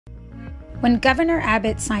When Governor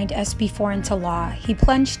Abbott signed SB4 into law, he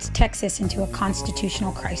plunged Texas into a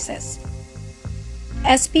constitutional crisis.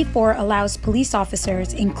 SB4 allows police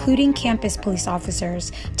officers, including campus police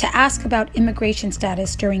officers, to ask about immigration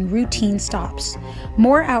status during routine stops.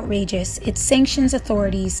 More outrageous, it sanctions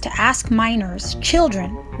authorities to ask minors, children,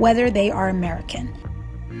 whether they are American.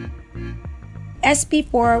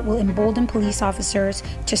 SB4 will embolden police officers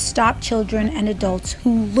to stop children and adults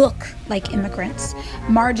who look like immigrants,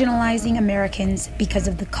 marginalizing Americans because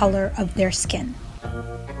of the color of their skin.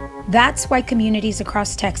 That's why communities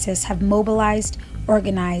across Texas have mobilized,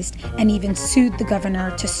 organized, and even sued the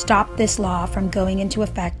governor to stop this law from going into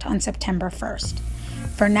effect on September 1st.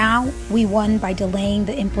 For now, we won by delaying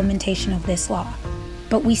the implementation of this law,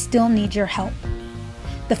 but we still need your help.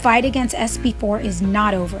 The fight against SB4 is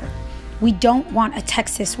not over. We don't want a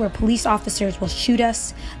Texas where police officers will shoot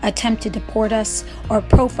us, attempt to deport us, or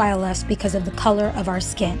profile us because of the color of our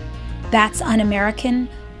skin. That's un-American,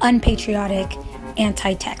 unpatriotic,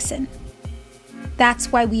 anti-Texan.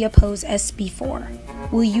 That's why we oppose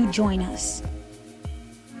SB4. Will you join us?